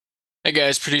Hey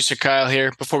guys, producer Kyle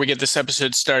here. Before we get this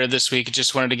episode started this week, I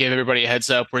just wanted to give everybody a heads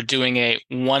up. We're doing a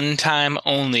one-time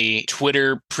only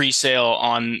Twitter pre-sale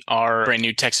on our brand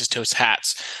new Texas Toast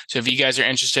hats. So if you guys are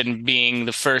interested in being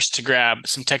the first to grab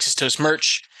some Texas Toast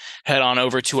merch, head on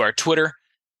over to our Twitter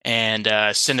and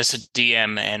send us a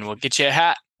DM and we'll get you a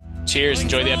hat. Cheers.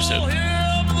 Enjoy the episode.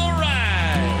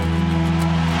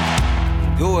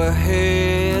 Go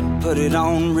ahead, put it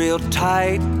on real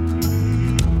tight.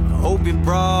 Hope you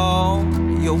brought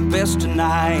your best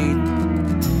tonight.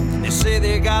 They say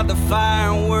they got the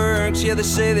fireworks, yeah, they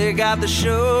say they got the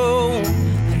show.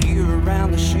 You're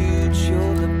around the shoots,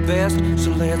 you're the best,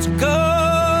 so let's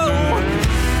go.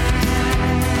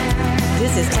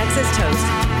 This is Texas Toast.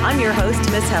 I'm your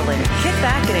host, Miss Helen. Kick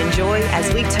back and enjoy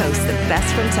as we toast the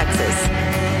best from Texas.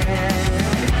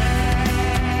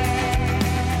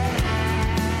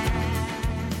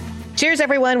 Cheers,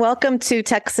 everyone. Welcome to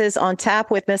Texas on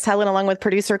Tap with Miss Helen, along with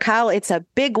producer Kyle. It's a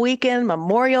big weekend,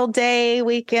 Memorial Day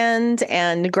weekend,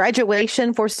 and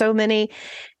graduation for so many.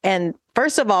 And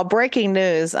first of all, breaking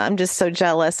news. I'm just so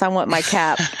jealous. I want my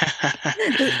cap.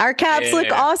 Our caps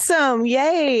look awesome.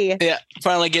 Yay. Yeah,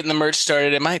 finally getting the merch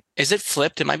started. Is it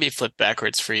flipped? It might be flipped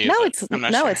backwards for you. No, it's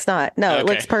not. No, okay. It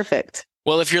looks perfect.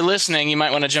 Well, if you're listening, you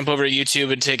might want to jump over to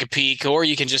YouTube and take a peek, or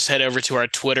you can just head over to our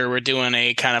Twitter. We're doing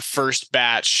a kind of first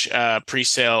batch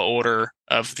pre-sale order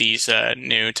of these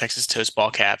new Texas Toast ball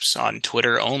caps on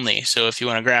Twitter only. So if you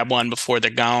want to grab one before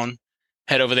they're gone,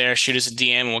 head over there, shoot us a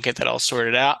DM, and we'll get that all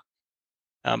sorted out.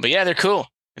 But yeah, they're cool.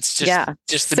 It's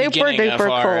just the beginning of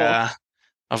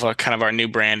our kind of our new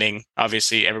branding.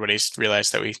 Obviously, everybody's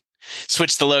realized that we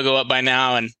switched the logo up by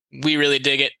now, and we really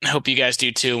dig it. Hope you guys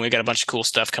do too. And we got a bunch of cool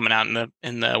stuff coming out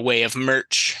in the way of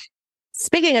merch.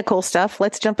 Speaking of cool stuff,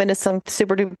 let's jump into some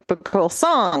super duper cool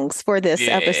songs for this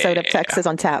episode of Texas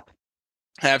on Tap.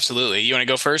 Absolutely. You want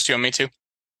to go first? You want me to?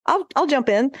 I'll jump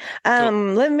in.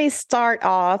 Cool. Let me start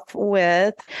off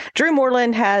with Drew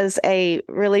Moreland has a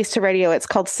release to radio. It's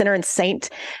called Sinner and Saint.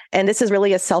 And this is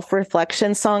really a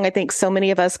self-reflection song. I think so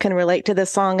many of us can relate to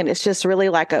this song. And it's just really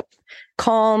like a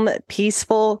calm,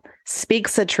 peaceful,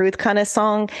 speaks the truth kind of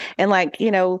song. And like,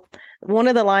 one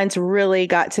of the lines really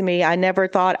got to me. I never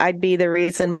thought I'd be the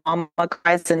reason Mama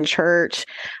cries in church.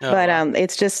 But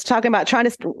it's just talking about trying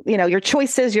to, your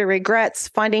choices, your regrets,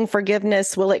 finding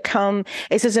forgiveness. Will it come?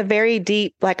 It's just a very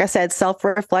deep, like I said,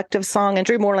 self-reflective song. And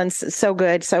Drew Moreland's so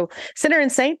good. So Sinner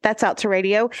and Saint, that's out to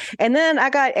radio. And then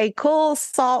I got a cool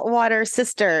saltwater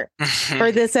sister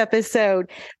for this episode.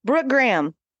 Brooke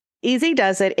Graham. Easy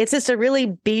Does It. It's just a really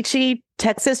beachy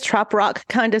Texas trop rock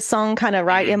kind of song, kind of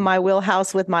right in my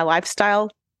wheelhouse with my lifestyle.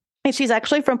 And she's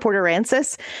actually from Port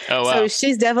Aransas. Oh, wow. So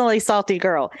she's definitely a salty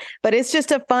girl. But it's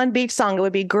just a fun beach song. It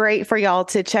would be great for y'all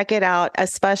to check it out,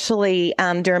 especially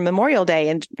during Memorial Day,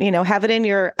 and, have it in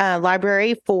your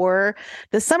library for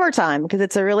the summertime, because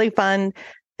it's a really fun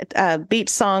beach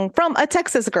song from a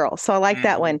Texas girl. So I like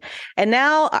that one. And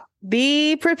now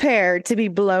be prepared to be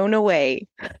blown away.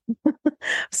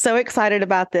 So excited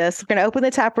about this. We're going to open the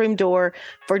tap room door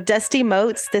for Dusty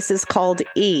Motes. This is called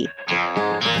E. I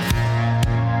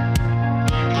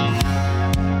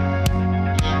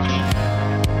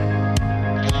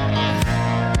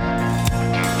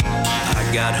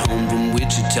got home from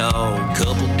Wichita a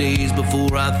couple days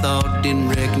before I thought. Didn't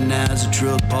recognize a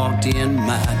truck parked in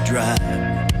my drive.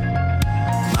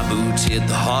 My boots hit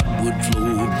the hardwood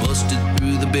floor, busted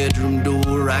through the bedroom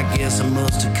door. I guess I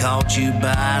must have caught you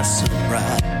by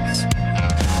surprise.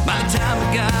 By the time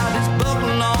I got his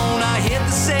buckle on, I hit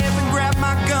the safe and grabbed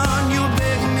my gun. You were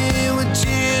begging me with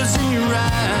tears in your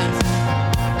eyes,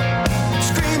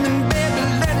 screaming, baby,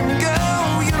 let him go.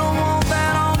 You don't want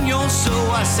that on your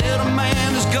soul. I said a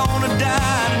man is gonna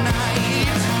die tonight.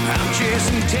 I'm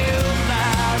chasing tail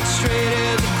lights straight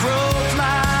as a crow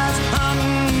flies,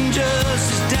 hunting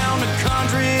justice down the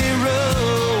country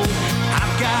road.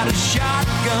 I've got a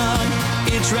shotgun,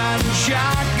 it's riding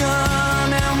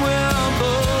shotgun, and we're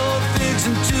both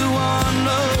fixing to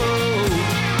unload.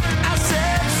 I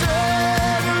said,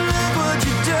 son, look what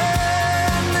you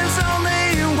done. There's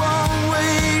only one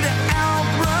way to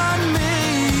outrun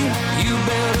me. You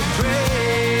better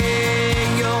pray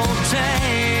your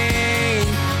tank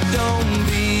don't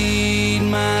beat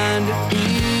mine to beat.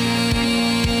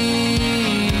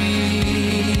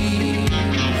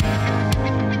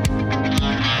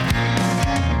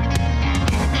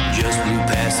 Just flew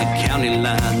past the county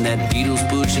line, that Beatles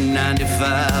pushing 95.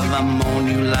 I'm on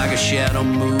you like a shadow,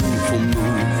 move for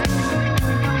move.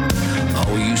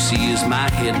 All you see is my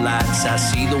headlights. I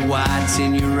see the whites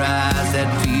in your eyes, that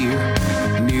fear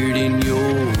mirrored in your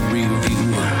rear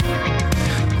view.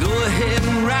 Go ahead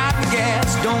and ride the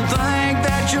gas. Don't think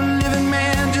that you're living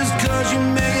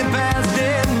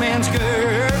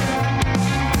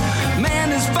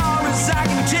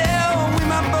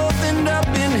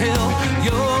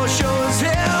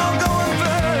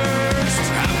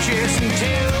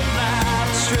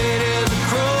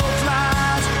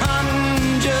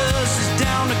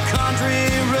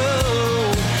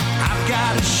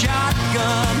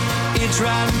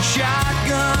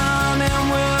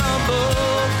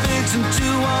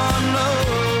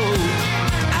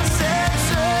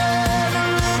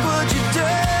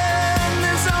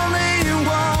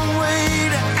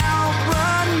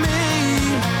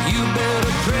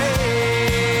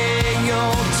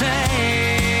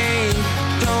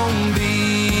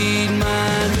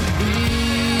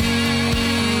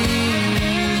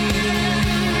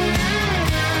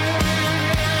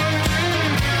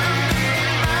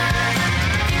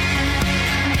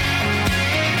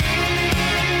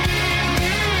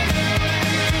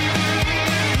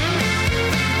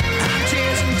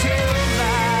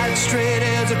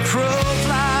crow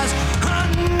flies,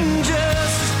 hunting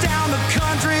just down the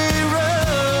country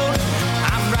road.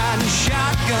 I'm riding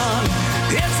shotgun,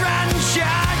 it's riding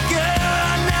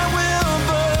shotgun. Now we'll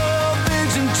both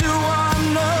fix into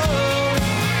unknown.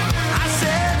 I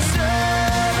said,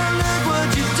 son, look what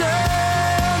you've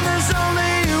done. There's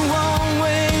only one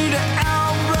way to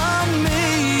outrun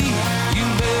me. You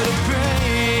better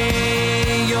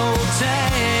pray your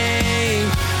tank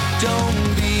don't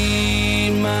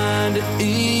be mine to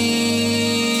eat.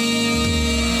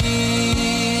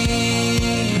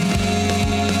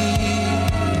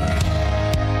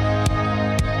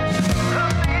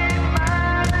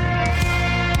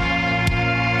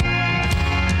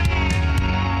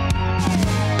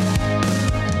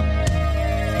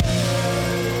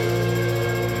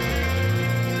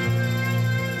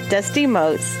 Dusty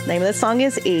Motes, name of the song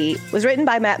is E, was written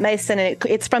by Matt Mason, and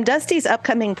it's from Dusty's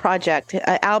upcoming project,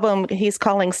 album he's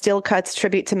calling Steel Cuts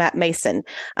Tribute to Matt Mason.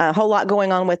 A whole lot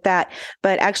going on with that.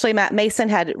 But actually, Matt Mason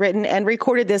had written and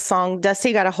recorded this song.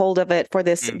 Dusty got a hold of it for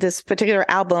this particular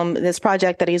album, this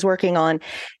project that he's working on,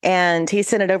 and he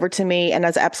sent it over to me, and I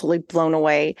was absolutely blown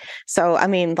away. So, I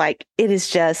mean, like, it is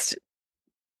just...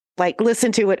 like,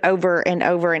 listen to it over and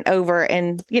over and over.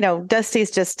 And, you know,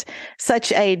 Dusty's just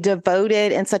such a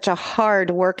devoted and such a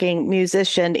hard-working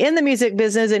musician in the music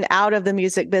business and out of the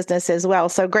music business as well.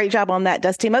 So great job on that,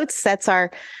 Dusty Motes. That's our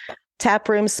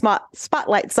Taproom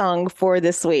Spotlight song for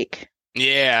this week.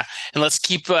 Yeah, and let's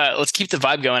keep the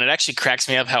vibe going. It actually cracks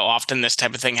me up how often this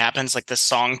type of thing happens, like the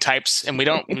song types, and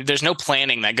there's no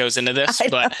planning that goes into this,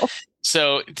 but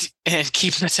so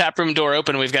keep the taproom door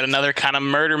open. We've got another kind of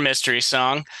murder mystery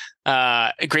song.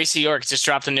 Gracie York just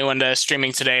dropped a new one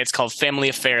streaming today. It's called Family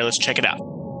Affair. Let's check it out.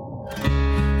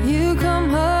 You come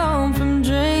home from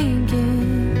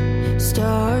drinking,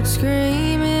 start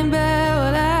screaming about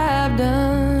what I've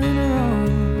done wrong.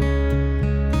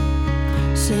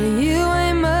 Say you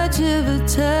ain't much of a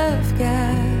tough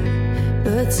guy,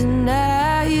 but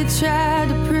tonight you tried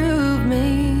to prove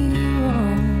me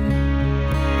wrong.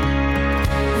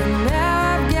 And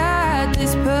now I've got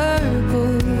this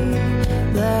purple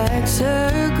black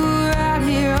circle right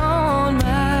here on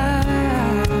my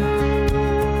eye.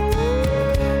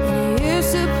 And you're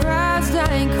surprised I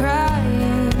ain't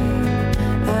crying,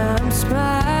 I'm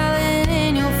smiling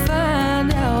and you'll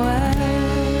find out why.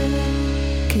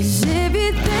 'Cause if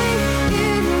you think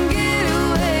you can get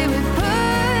away with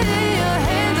putting your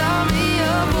hands on me,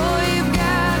 oh boy, you've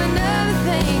got another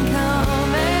thing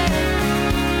coming.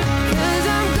 'Cause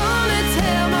I'm gonna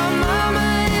tell my mama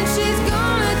and she's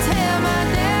gonna tell my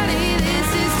daddy. This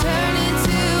is turning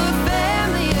to a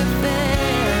family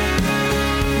affair.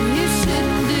 You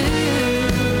shouldn't do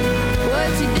what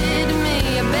you did to me.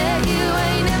 I bet you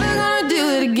ain't never gonna do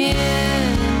it again.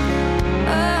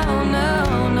 Oh no,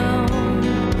 no.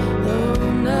 Oh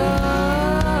no,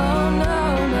 no,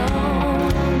 no.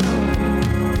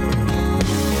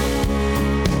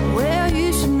 Well, you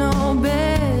should know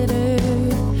better.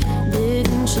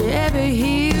 Didn't you ever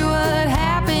hear what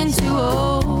happened to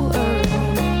old Earl?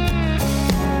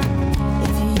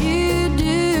 If you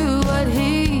do what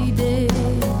he did,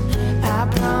 I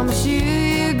promise you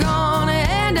you're gonna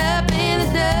end up in the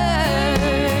dirt.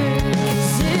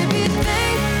 'Cause if you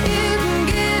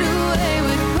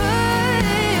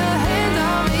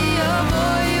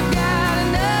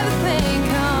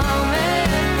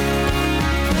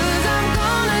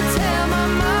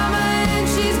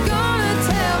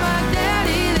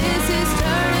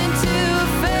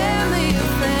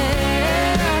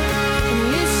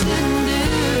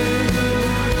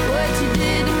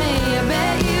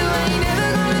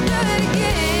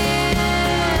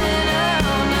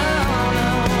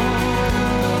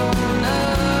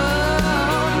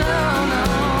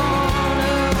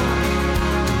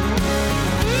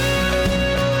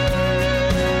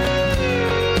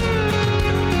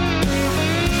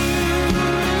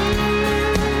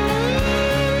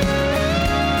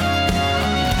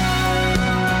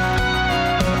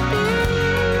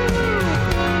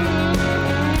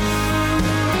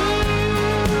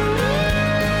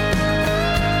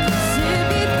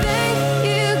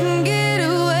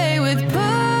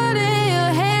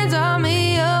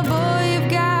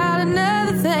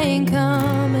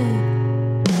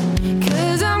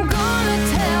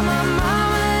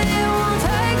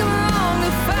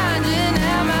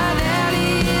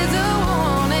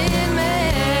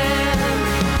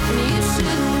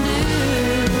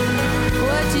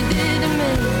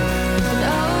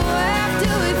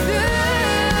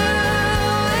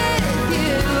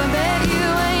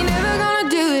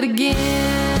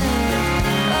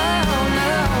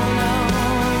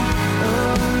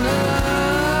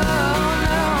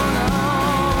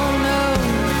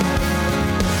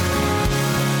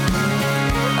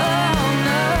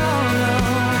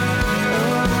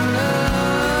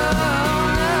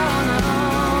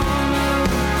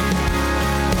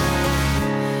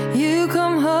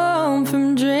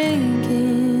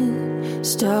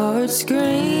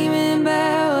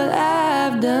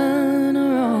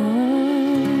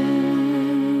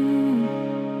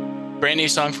new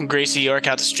song from Gracie York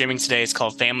out to streaming today. It's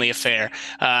called Family Affair.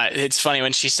 It's funny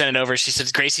when she sent it over, she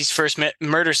said Gracie's first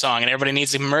murder song and everybody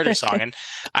needs a murder song. And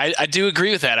I do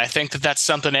agree with that. I think that that's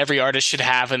something every artist should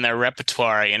have in their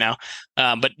repertoire, you know?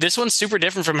 But this one's super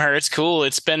different from her. It's cool.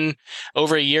 It's been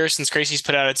over a year since Gracie's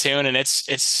put out a tune, and it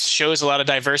shows a lot of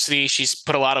diversity. She's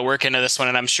put a lot of work into this one,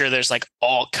 and I'm sure there's like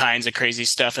all kinds of crazy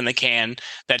stuff in the can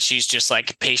that she's just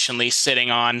like patiently sitting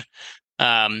on.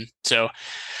 So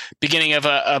beginning of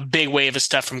a big wave of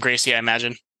stuff from Gracie, I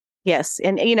imagine. Yes.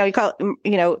 And, you call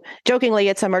it, jokingly,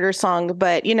 it's a murder song,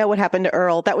 but you know what happened to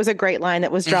Earl? That was a great line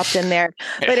that was dropped in there.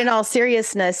 Yeah. But in all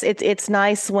seriousness, it's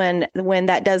nice when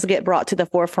that does get brought to the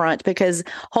forefront, because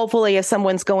hopefully if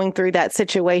someone's going through that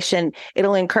situation,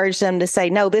 it'll encourage them to say,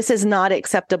 no, this is not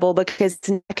acceptable, because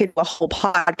I could do a whole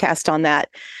podcast on that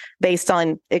based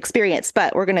on experience,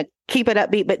 but we're going to keep it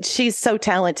upbeat. But she's so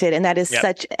talented, and that is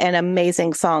such an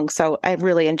amazing song. So I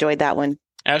really enjoyed that one.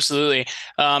 Absolutely.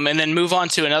 And then move on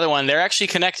to another one. They're actually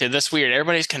connected. That's weird.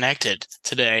 Everybody's connected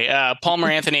today. Palmer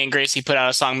Anthony and Gracie put out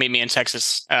a song, Meet Me in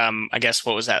Texas. I guess,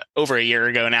 what was that? Over a year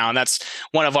ago now. And that's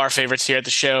one of our favorites here at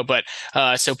the show. But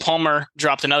so Palmer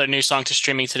dropped another new song to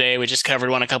streaming today. We just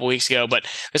covered one a couple weeks ago, but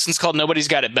this one's called Nobody's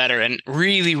Got It Better, and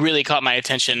really, really caught my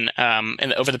attention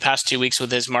over the past 2 weeks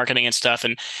with his marketing and stuff.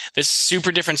 And this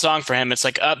super different song for him. It's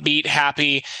like upbeat,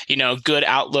 happy, good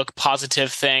outlook,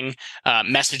 positive thing,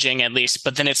 messaging at least.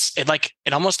 But then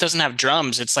it almost doesn't have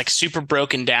drums. It's like super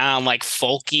broken down, like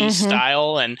folky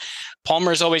style. And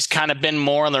Palmer's always kind of been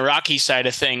more on the rocky side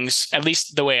of things, at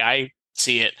least the way I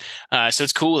see it. So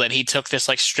it's cool that he took this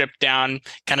like stripped down,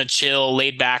 kind of chill,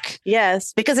 laid back.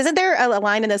 Yes, because isn't there a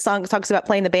line in the song that talks about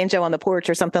playing the banjo on the porch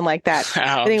or something like that?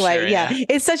 Anyway, sure, yeah,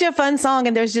 it's such a fun song,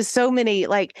 and there's just so many,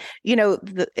 like,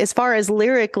 as far as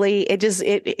lyrically,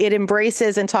 it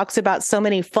embraces and talks about so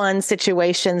many fun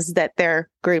situations that their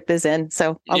group is in.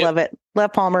 So I love it.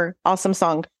 Love Palmer. Awesome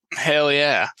song. Hell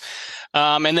yeah.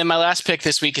 And then my last pick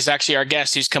this week is actually our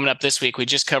guest who's coming up this week. We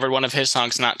just covered one of his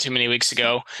songs not too many weeks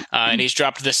ago, and he's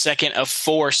dropped the second of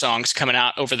 4 songs coming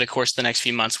out over the course of the next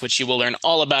few months, which you will learn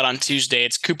all about on Tuesday.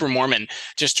 It's Cooper Mormon,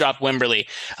 just dropped Wimberley.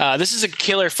 This is a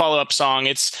killer follow-up song.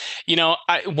 It's,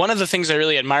 one of the things I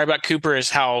really admire about Cooper is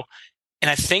how, and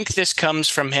I think this comes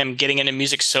from him getting into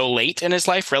music so late in his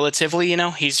life, relatively,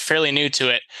 he's fairly new to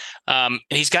it. And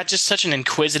he's got just such an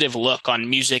inquisitive look on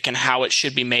music and how it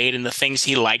should be made and the things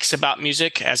he likes about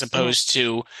music, as opposed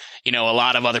to, a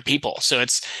lot of other people. So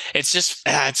it's just,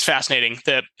 it's fascinating.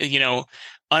 The,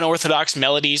 unorthodox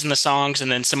melodies in the songs, and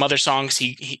then some other songs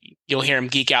you'll hear him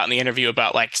geek out in the interview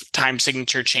about like time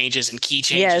signature changes and key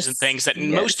changes and things that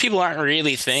most people aren't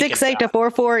really thinking 6/8 to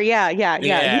 4/4.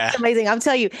 Yeah. He's amazing. I'll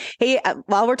tell you,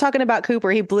 while we're talking about Cooper,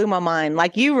 he blew my mind.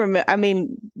 Like, you remember,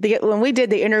 when we did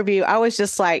the interview, I was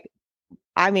just like,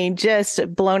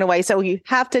 just blown away. So you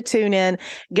have to tune in,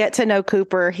 get to know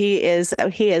Cooper. He is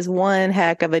one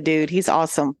heck of a dude. He's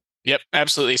awesome. Yep,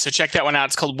 absolutely. So check that one out.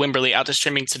 It's called Wimberley, out to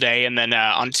streaming today. And then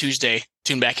on Tuesday,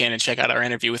 tune back in and check out our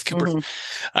interview with Cooper.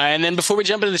 And then before we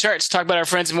jump into the charts, talk about our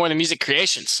friends at More Than Music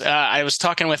Creations. I was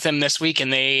talking with them this week,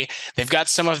 and they've got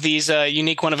some of these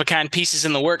unique one-of-a-kind pieces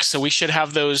in the works. So we should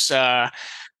have those...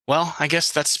 well, I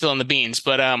guess that's spilling the beans,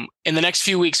 but in the next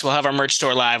few weeks, we'll have our merch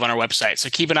store live on our website.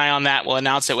 So keep an eye on that. We'll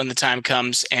announce it when the time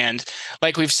comes. And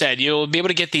like we've said, you'll be able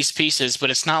to get these pieces, but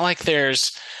it's not like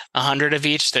there's 100 of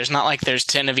each. There's not like there's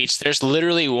 10 of each. There's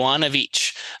literally one of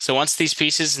each. So once these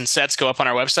pieces and sets go up on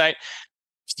our website,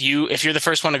 if you're the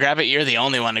first one to grab it, you're the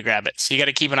only one to grab it. So you got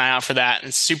to keep an eye out for that. And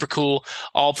it's super cool.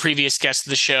 All previous guests of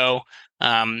the show,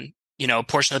 a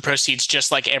portion of the proceeds,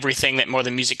 just like everything that More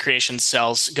Than Music Creations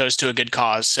sells, goes to a good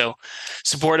cause. So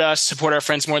support us, support our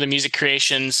friends More Than Music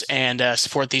Creations, and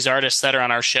support these artists that are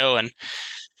on our show. And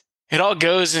it all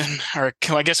goes or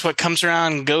I guess what comes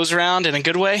around goes around in a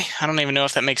good way. I don't even know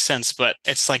if that makes sense, but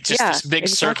it's like just this big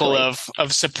circle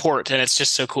of support. And it's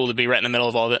just so cool to be right in the middle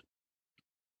of all of it.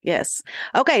 Yes.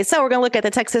 Okay. So we're going to look at the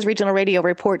Texas Regional Radio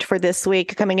Report for this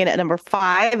week. Coming in at number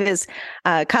 5 is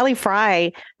Kylie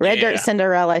Frey, Red Dirt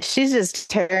Cinderella. She's just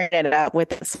tearing it up with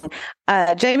this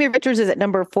one. Jamie Richards is at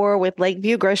number 4 with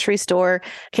Lakeview Grocery Store.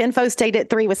 Ken Fo stayed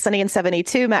at 3 with Sunny and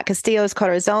 72. Matt Castillo's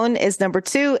Corazon is number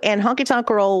 2. And Honky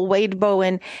Tonk Roll, Wade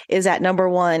Bowen is at number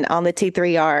 1 on the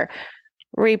T3R.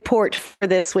 report for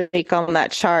this week on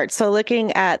that chart. So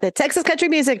looking at the Texas country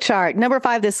music chart, number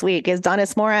 5 this week is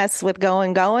Donis Morris with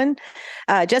Going Going.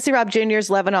 Jesse Robb Jr.'s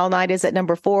 11 All Night is at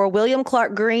number 4. William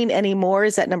Clark Green, Anymore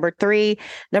is at number 3.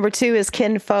 Number 2 is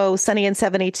Ken Fo, Sunny and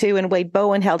 72, and Wade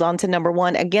Bowen held on to number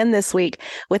 1 again this week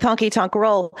with Honky Tonk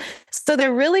Roll. So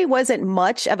there really wasn't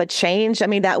much of a change. I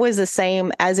mean, that was the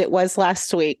same as it was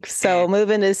last week. So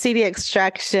moving to CD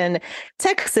Extraction,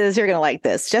 Texas, you're going to like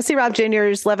this. Jesse Robb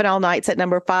Jr.'s 11 All Nights at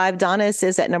number 5. Donis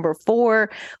is at number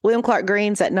 4. William Clark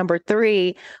Green's at number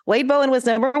 3. Wade Bowen was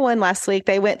number 1 last week.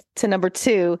 They went to number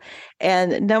 2.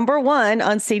 And number 1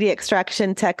 on CD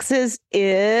Extraction, Texas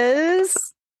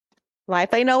is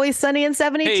Life Ain't Always Sunny in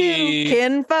 72. Hey.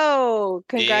 Ken Fo.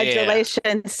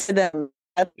 Congratulations to them.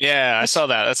 Yeah, I saw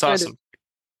that. That's awesome.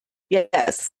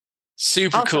 Yes.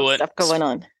 Super Awesome cool. stuff going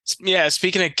on. Yeah,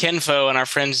 speaking of Kenfo and our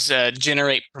friends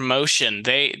Generate Promotion,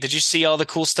 did you see all the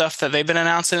cool stuff that they've been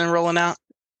announcing and rolling out?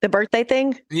 The birthday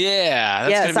thing? Yeah, that's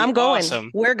Yes, gonna be I'm going.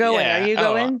 awesome. We're going. Yeah. Are you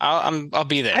going? I'll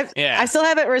be there. I still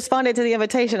haven't responded to the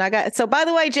invitation. So by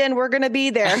the way, Jen, we're going to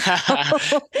be there.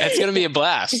 It's going to be a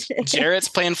blast. Jarrett's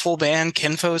playing full band.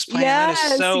 Kenfo's playing. That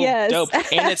is so dope.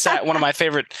 And it's at one of my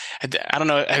favorite. I don't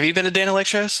know. Have you been to Dan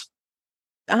Electros?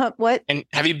 What? And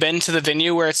have you been to the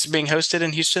venue where it's being hosted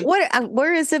in Houston?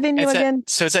 Where is the venue again?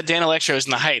 It's at Dan Electros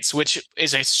in the Heights, which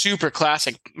is a super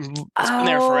classic. It's been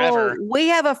there forever. We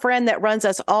have a friend that runs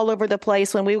us all over the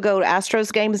place when we go to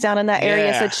Astros games down in that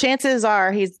area. So chances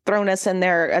are he's thrown us in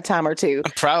there a time or two.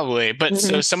 Probably. But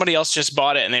so somebody else just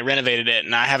bought it and they renovated it.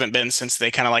 And I haven't been since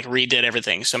they kind of like redid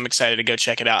everything. So I'm excited to go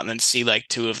check it out and then see like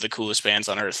 2 of the coolest bands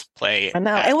on earth play. I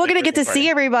know. And we're going to get to see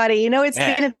everybody. You know, it's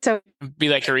so be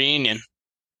like a reunion.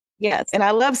 Yes. And I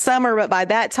love summer, but by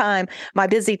that time, my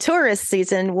busy tourist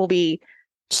season will be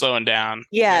slowing down.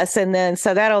 Yes. And then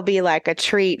so that'll be like a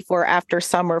treat for after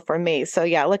summer for me. So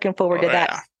yeah, looking forward to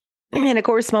that. And of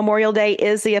course, Memorial Day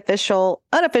is the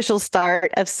unofficial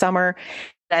start of summer.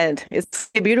 And it's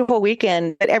a beautiful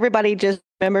weekend. But everybody just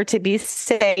remember to be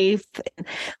safe.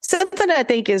 Something I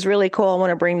think is really cool. I want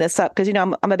to bring this up because, you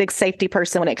know, I'm a big safety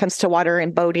person when it comes to water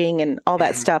and boating and all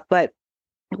that stuff. But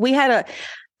we had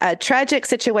a tragic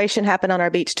situation happened on our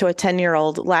beach to a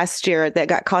 10-year-old last year that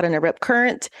got caught in a rip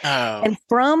current. Oh. And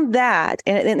from that,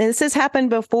 and this has happened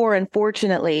before,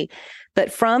 unfortunately,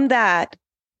 but from that,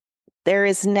 there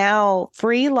is now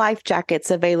free life jackets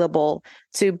available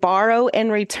to borrow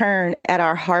and return at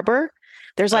our harbor.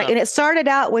 There's and it started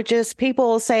out with just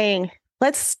people saying,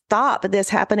 let's stop this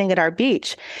happening at our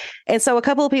beach. And so a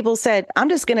couple of people said, I'm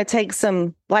just going to take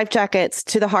some life jackets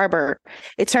to the harbor.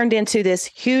 It turned into this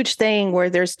huge thing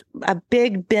where there's a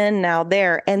big bin now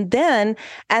there. And then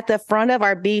at the front of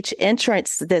our beach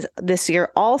entrance this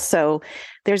year also,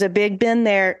 there's a big bin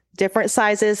there, different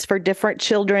sizes for different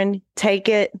children. Take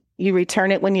it. You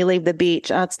return it when you leave the beach.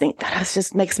 I think that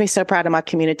just makes me so proud of my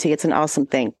community. It's an awesome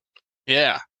thing.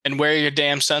 Yeah. And wear your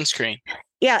damn sunscreen.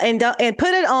 Yeah, and put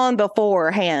it on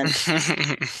beforehand.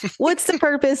 What's the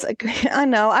purpose? I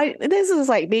know this is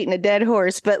like beating a dead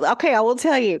horse, but okay, I will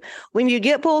tell you, when you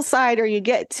get poolside or you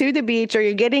get to the beach or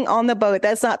you're getting on the boat,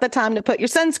 that's not the time to put your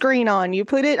sunscreen on. You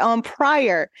put it on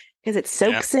prior because it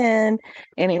soaks in.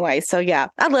 Anyway, so yeah,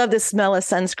 I love the smell of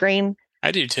sunscreen.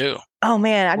 I do too. Oh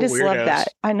man, I just love that.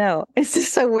 I know. It's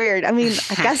just so weird. I mean,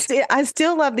 I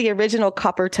still love the original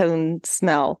copper tone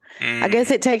smell. I guess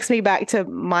it takes me back to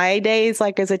my days,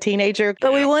 like as a teenager.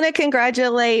 But we want to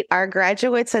congratulate our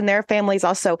graduates and their families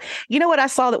also. You know what I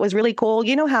saw that was really cool?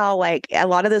 You know how like a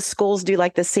lot of the schools do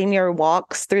like the senior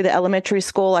walks through the elementary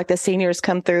school, like the seniors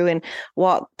come through and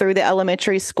walk through the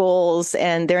elementary schools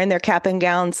and they're in their cap and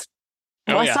gowns.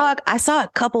 Well, I saw a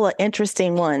couple of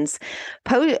interesting ones.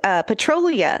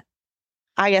 Petrolia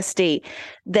ISD,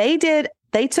 they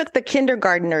took the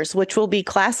kindergartners, which will be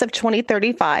class of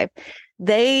 2035.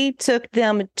 They took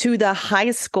them to the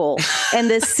high school and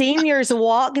the seniors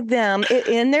walked them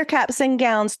in their caps and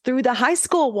gowns through the high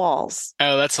school walls.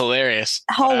 Oh, that's hilarious.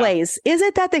 Hallways. Wow.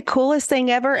 Isn't that the coolest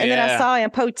thing ever? And then I saw in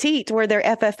Poteet where their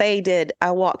FFA did a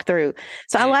walkthrough.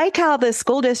 So I like how the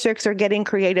school districts are getting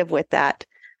creative with that.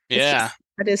 Yeah.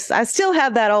 I still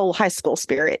have that old high school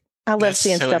spirit. I love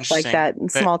seeing stuff like that and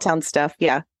small town stuff.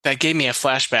 Yeah. That gave me a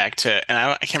flashback to, and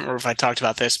I can't remember if I talked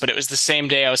about this, but it was the same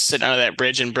day I was sitting under that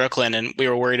bridge in Brooklyn and we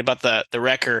were worried about the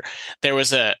wrecker. There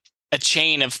was a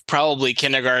chain of probably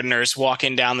kindergartners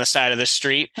walking down the side of the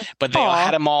street, but they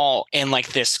had them all in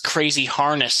like this crazy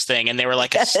harness thing. And they were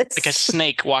like, like a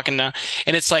snake walking down.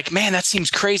 And it's like, man, that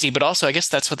seems crazy. But also, I guess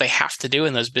that's what they have to do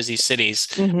in those busy cities.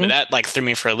 But that like threw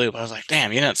me for a loop. I was like,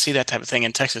 damn, you don't see that type of thing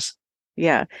in Texas.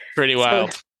 Yeah. Pretty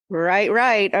wild.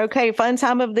 Right. Okay. Fun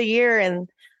time of the year. And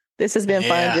This has been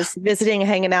Yeah. fun, just visiting,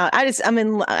 hanging out. I'm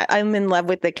in love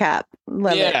with the cap.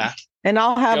 Love it. Yeah. And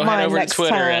I'll have Go head mine over to next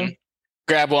Twitter time. and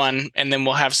grab one, and then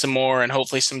we'll have some more, and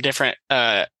hopefully some different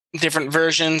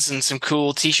versions and some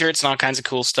cool T-shirts and all kinds of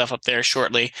cool stuff up there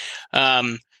shortly.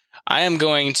 I am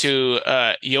going to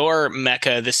your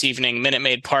Mecca this evening, Minute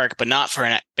Maid Park, but not for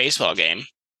a baseball game.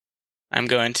 I'm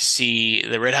going to see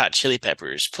the Red Hot Chili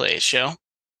Peppers play a show.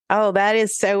 Oh, that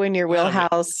is so in your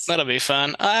wheelhouse. That'll be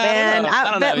fun. Man, I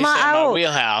don't know bet if you my- say my oh.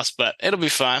 wheelhouse, but it'll be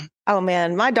fun. Oh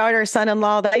man, my daughter,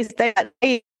 son-in-law,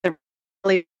 they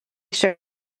really sure,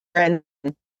 and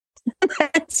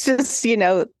it's just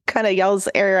kind of y'all's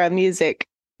era of music.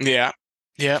 Yeah.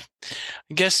 I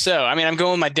guess so. I mean, I'm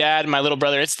going with my dad and my little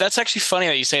brother. That's actually funny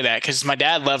that you say that, because my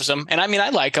dad loves them, and I mean, I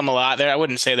like them a lot. I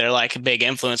wouldn't say they're like a big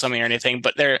influence on me or anything,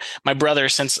 but they're my brother,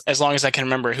 since as long as I can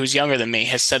remember, who's younger than me,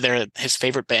 has said they're his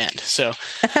favorite band. So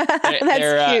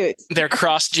That's cute. they're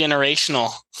cross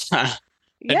generational. They're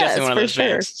Yes, definitely one of for those sure.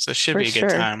 bands. So it should For be a good sure.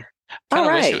 time. All Kind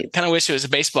right. of wish it was a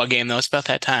baseball game though. It's about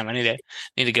that time. I need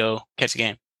to go catch a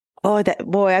game. Oh,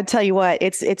 boy, I tell you what,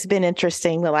 it's been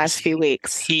interesting the last few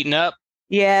weeks. Heating up.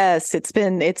 Yes, it's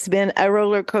been a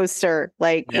roller coaster.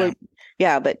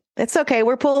 Yeah. But it's okay.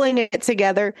 We're pulling it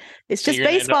together. It's just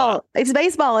Figuring it baseball. It's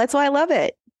baseball. That's why I love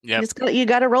it. Yep. You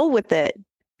got to roll with it.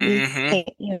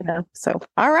 Mhm. So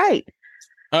all right.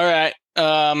 All right.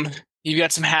 You've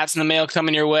got some hats in the mail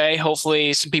coming your way.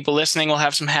 Hopefully some people listening will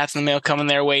have some hats in the mail coming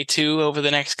their way too over the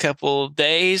next couple of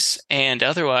days. And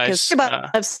otherwise,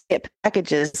 Because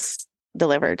packages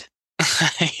delivered.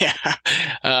 yeah.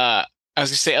 I was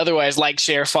gonna say otherwise, like,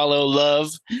 share, follow, love,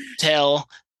 tell,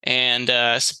 and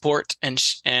support, and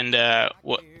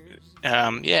all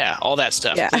that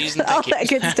stuff. Yeah, Please and all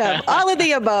thank you. that good stuff. All of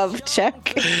the above.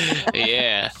 Check.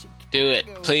 Yeah, do it,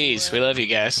 please. We love you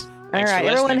guys. All Thanks for right,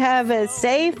 everyone, listening. have a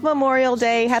safe Memorial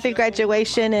Day. Happy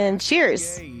graduation, and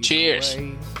cheers. Cheers.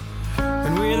 And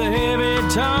with a heavy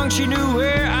tongue, she knew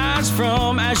where I was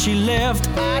from. As she left,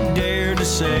 I dared to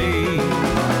say,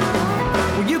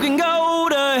 well, you can go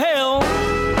to hell.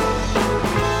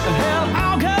 Hell,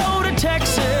 I'll go to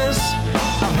Texas.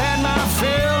 I've had my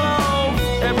fill of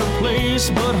every place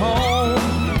but home.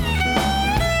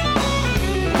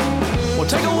 Well,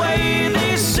 take away